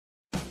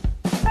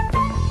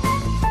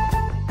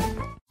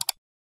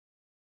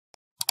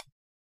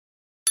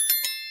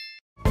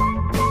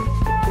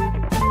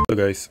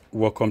Hello guys,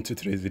 welcome to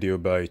today's video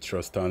by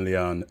Trust Stanley,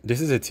 and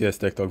this is a TS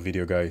Tech Talk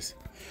video guys.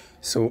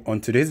 So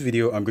on today's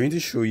video, I'm going to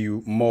show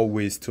you more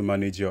ways to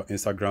manage your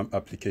Instagram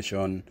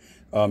application.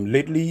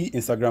 Lately,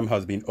 Instagram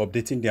has been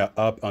updating their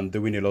app and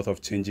doing a lot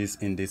of changes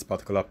in this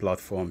particular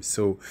platform.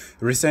 So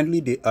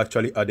recently, they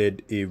actually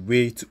added a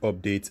way to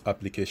update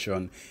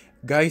application.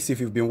 Guys, if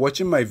you've been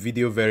watching my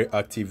video very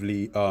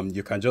actively,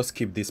 you can just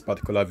skip this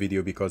particular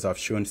video because I've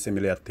shown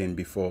similar thing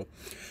before.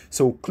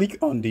 So click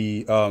on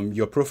the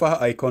your profile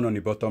icon on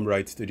the bottom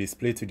right to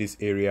display to this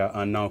area,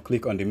 and now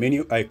click on the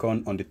menu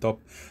icon on the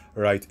top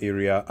right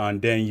area,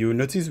 and then you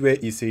notice where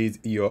it says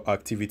your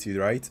activity,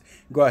 right?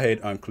 Go ahead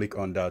and click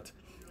on that.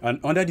 And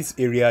under this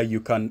area, you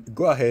can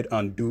go ahead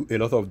and do a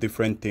lot of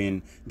different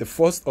things. The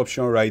first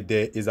option right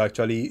there is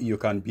actually you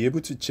can be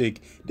able to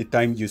check the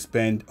time you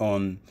spend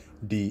on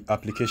the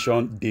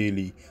application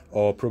daily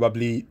or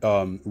probably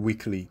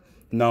weekly.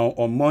 Now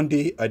on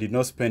Monday, I did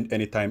not spend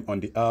any time on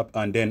the app,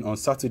 and then on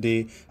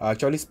Saturday, I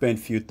actually spent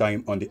few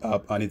time on the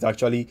app, and it's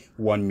actually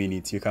 1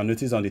 minute. You can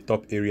notice on the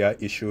top area,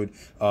 it showed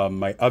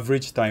my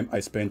average time I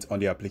spent on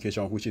the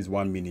application, which is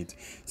 1 minute.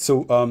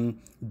 So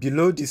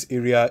below this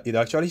area, it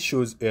actually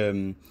shows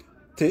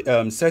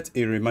set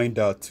a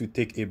reminder to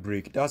take a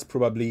break. That's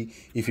probably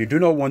if you do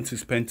not want to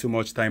spend too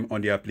much time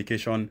on the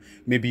application.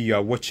 Maybe you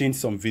are watching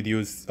some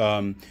videos.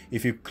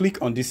 If you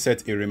click on this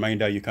set a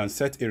reminder, you can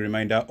set a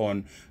reminder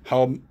on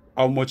how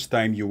much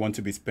time you want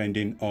to be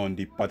spending on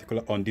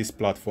this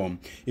platform.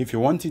 If you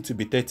want it to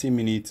be 30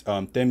 minutes,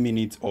 10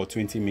 minutes or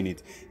 20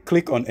 minutes,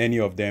 click on any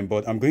of them,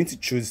 but I'm going to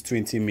choose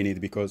 20 minutes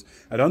because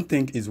I don't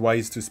think it's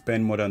wise to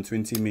spend more than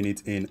 20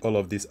 minutes in all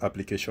of this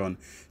application.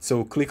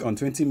 So click on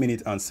 20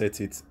 minutes and set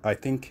it. I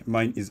think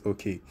mine is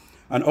okay.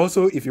 And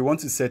also, if you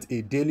want to set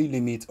a daily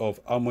limit of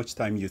how much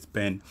time you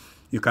spend,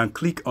 you can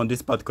click on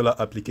this particular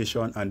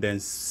application and then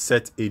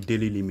set a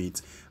daily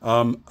limit.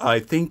 I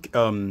think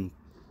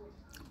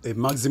a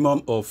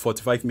maximum of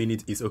 45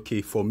 minutes is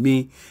okay for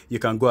me. You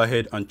can go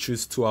ahead and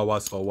choose 2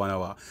 hours or 1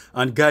 hour.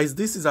 And guys,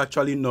 this is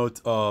actually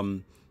not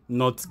going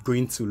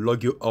to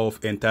log you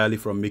off entirely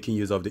from making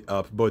use of the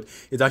app, but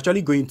it's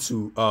actually going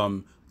to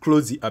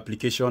close the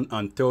application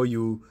and tell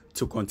you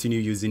to continue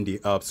using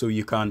the app. So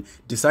you can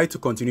decide to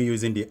continue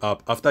using the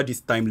app after this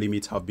time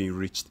limit have been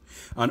reached.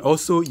 And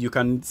also you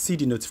can see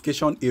the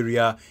notification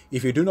area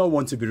if you do not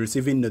want to be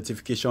receiving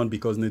notification,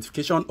 because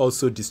notification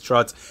also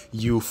distracts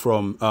you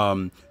from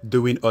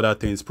doing other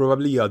things.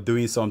 Probably you are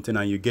doing something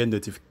and you get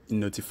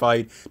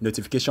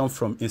notification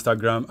from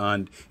Instagram,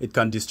 and it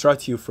can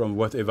distract you from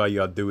whatever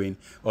you are doing.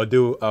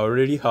 Although I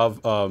already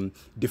have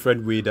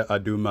different way that I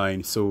do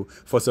mine. So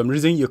for some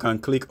reason you can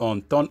click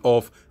on turn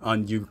off,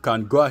 and you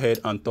can go ahead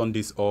and turn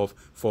this off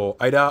for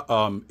either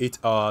 8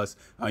 hours,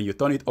 and you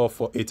turn it off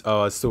for 8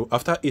 hours. So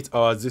after 8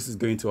 hours, this is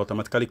going to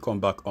automatically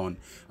come back on.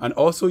 And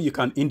also you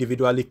can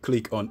individually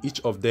click on each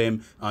of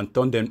them and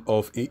turn them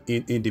off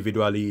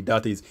individually.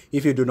 That is,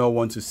 if you do not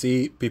want to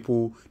see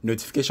people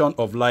notification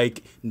of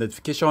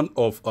notification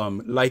of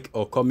like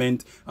or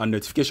comment, and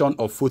notification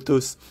of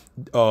photos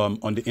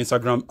on the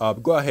Instagram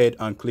app, go ahead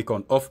and click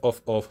on off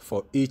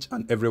for each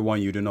and every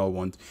one you do not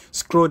want.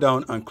 Scroll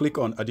down and click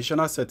on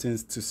additional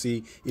settings to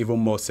see even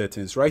more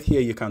settings. Right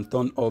here you can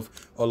turn off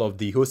all of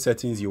the host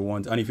settings you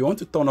want, and if you want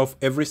to turn off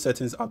every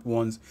settings at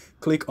once,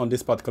 click on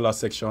this particular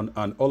section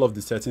and all of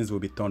the settings will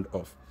be turned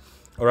off.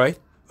 All right,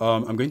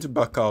 I'm going to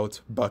back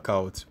out.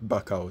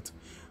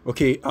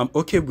 Okay, I'm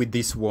okay with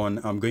this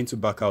one. I'm going to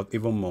back out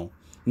even more.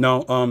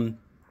 Now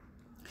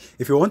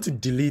if you want to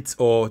delete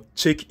or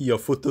check your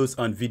photos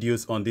and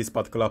videos on this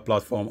particular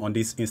platform, on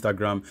this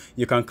Instagram,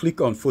 you can click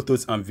on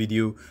photos and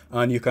video,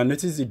 and you can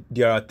notice that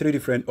there are 3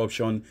 different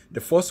options. The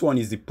first one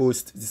is the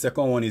post, the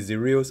second one is the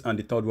reels, and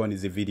the third one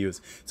is the videos.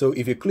 So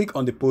if you click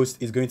on the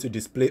post, it's going to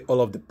display all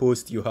of the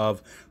posts you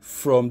have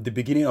from the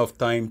beginning of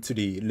time to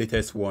the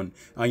latest one.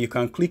 And you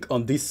can click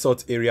on this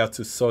sort area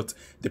to sort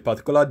the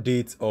particular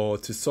date, or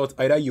to sort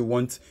either you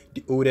want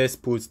the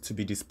oldest post to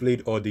be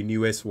displayed or the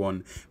newest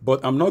one.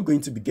 But I'm not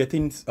going to be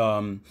getting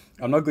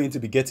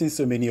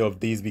so many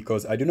of these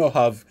because I do not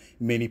have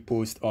many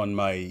posts on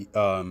my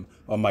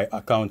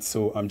account,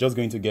 so I'm just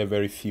going to get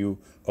very few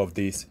of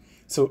these.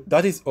 So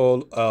that is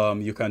all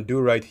you can do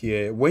right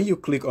here. When you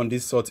click on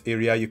this sort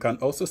area, you can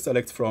also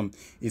select from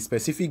a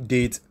specific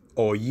date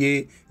or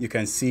year. You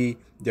can see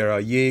there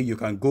are year. You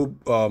can go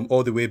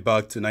all the way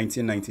back to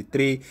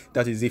 1993.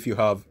 That is if you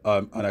have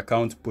an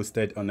account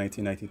posted on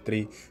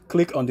 1993.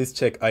 Click on this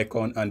check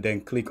icon and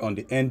then click on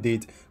the end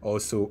date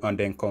also, and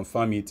then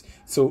confirm it.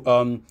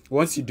 So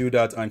once you do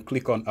that and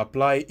click on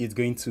apply, it's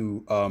going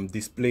to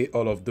display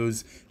all of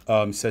those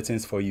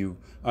settings for you.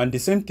 And the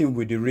same thing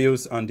with the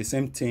reels, and the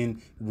same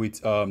thing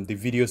with the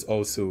videos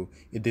also.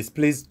 It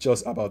displays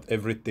just about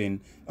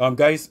everything.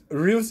 Guys,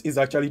 reels is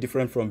actually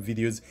different from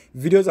videos.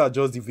 Videos are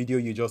just the video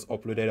you just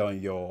uploaded on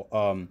your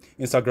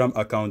Instagram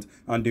account,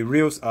 and the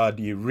reels are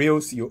the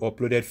reels you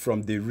uploaded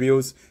from the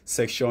reels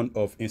section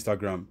of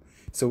Instagram.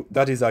 So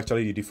that is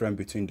actually the difference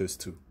between those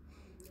two.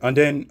 And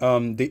then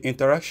the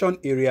interaction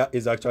area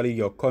is actually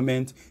your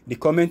comment, the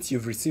comments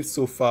you've received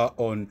so far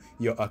on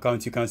your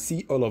account. You can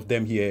see all of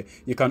them here.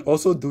 You can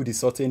also do the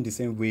sorting the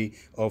same way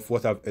of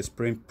what I've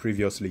explained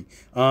previously.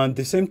 And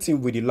the same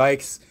thing with the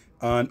likes,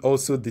 and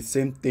also the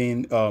same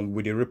thing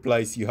with the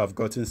replies you have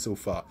gotten so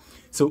far.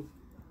 So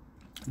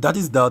that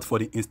is that for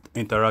the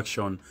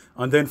interaction.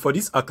 And then for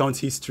this account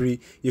history,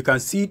 you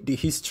can see the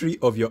history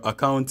of your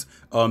account,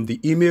 the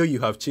email you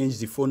have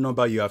changed, the phone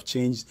number you have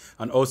changed,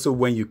 and also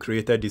when you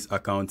created this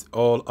account.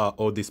 All are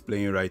all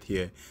displaying right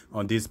here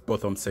on this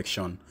bottom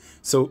section.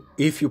 So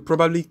if you're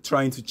probably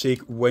trying to check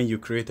when you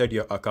created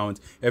your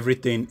account,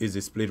 everything is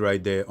displayed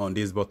right there on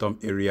this bottom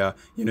area.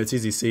 You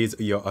notice it says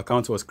your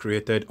account was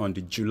created on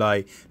the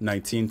July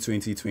 19,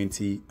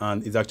 2020,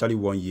 and it's actually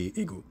 1 year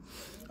ago.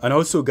 And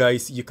also,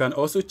 guys, you can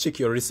also check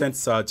your recent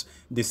search,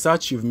 the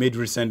search you've made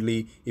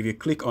recently. If you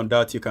click on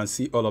that, you can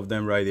see all of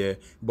them right there.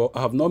 But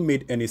I have not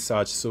made any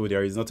search, so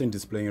there is nothing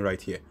displaying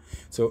right here.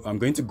 So I'm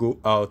going to go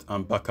out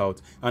and back out.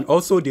 And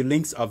also the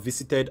links I've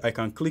visited, I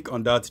can click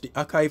on that. The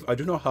archive, I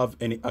do not have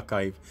any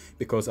archive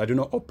because I do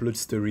not upload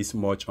stories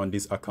much on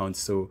this account.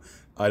 So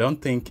I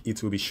don't think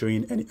it will be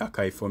showing any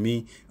archive for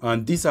me.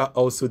 And these are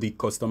also the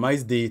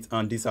customized dates,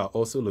 and these are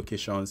also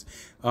locations,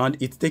 and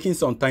it's taking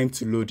some time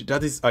to load.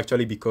 That is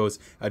actually because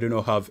I do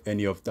not have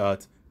any of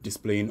that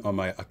displaying on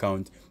my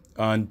account.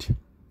 And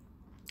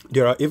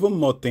there are even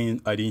more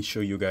things I didn't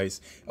show you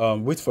guys.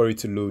 Wait for it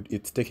to load.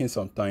 It's taking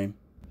some time.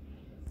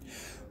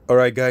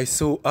 Alright guys,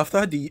 so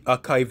after the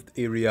archived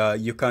area,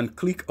 you can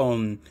click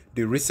on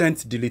the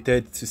recent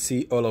deleted to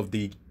see all of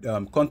the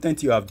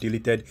content you have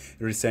deleted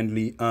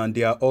recently, and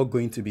they are all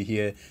going to be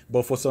here.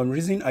 But for some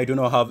reason, I do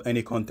not have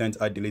any content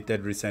I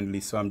deleted recently,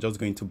 so I'm just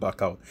going to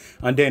back out.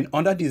 And then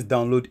under this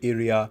download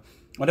area,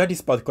 under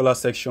this particular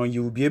section,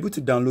 you will be able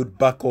to download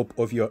backup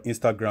of your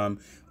Instagram,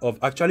 of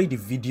actually the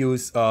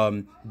videos,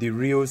 the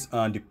reels,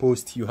 and the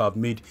posts you have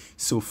made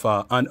so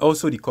far, and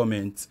also the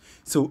comments.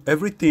 So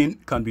everything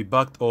can be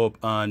backed up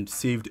and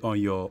saved on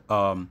your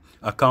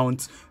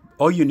account.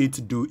 All you need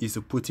to do is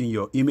to put in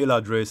your email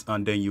address,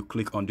 and then you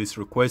click on this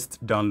request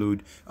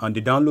download, and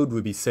the download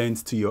will be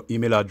sent to your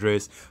email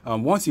address.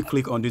 And once you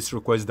click on this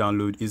request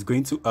download, it's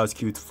going to ask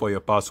you for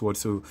your password.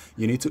 So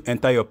you need to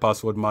enter your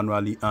password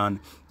manually, and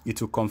it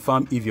will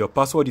confirm if your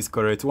password is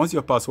correct. Once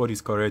your password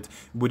is correct,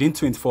 within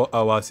 24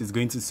 hours, it's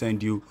going to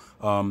send you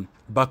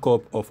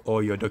backup of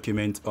all your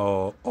documents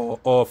or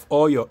of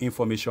all your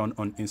information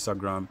on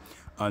Instagram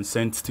and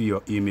sent to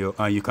your email,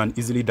 and you can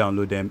easily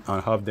download them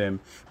and have them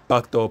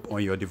backed up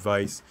on your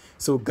device.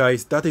 So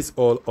guys, that is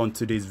all on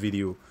today's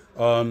video.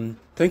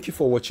 Thank you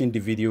for watching the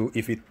video.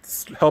 If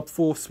it's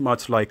helpful,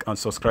 smash like and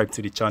subscribe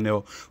to the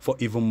channel for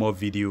even more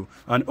video.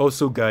 And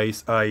also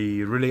guys, I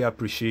really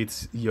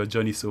appreciate your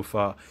journey so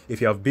far. If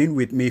you have been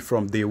with me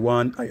from day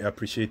one, I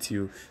appreciate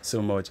you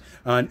so much.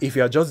 And if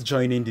you are just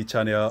joining the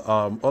channel,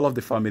 all of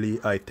the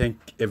family, I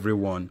thank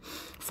everyone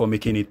for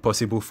making it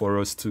possible for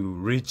us to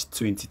reach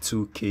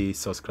 22K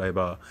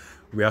subscriber.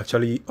 We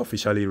actually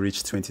officially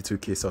reached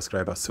 22K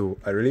subscribers. So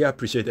I really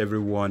appreciate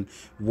everyone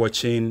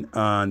watching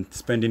and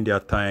spending their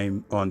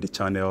time on the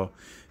channel.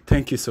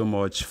 Thank you so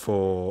much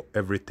for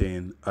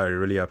everything. I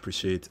really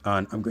appreciate,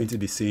 and I'm going to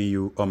be seeing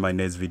you on my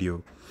next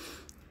video.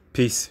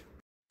 Peace.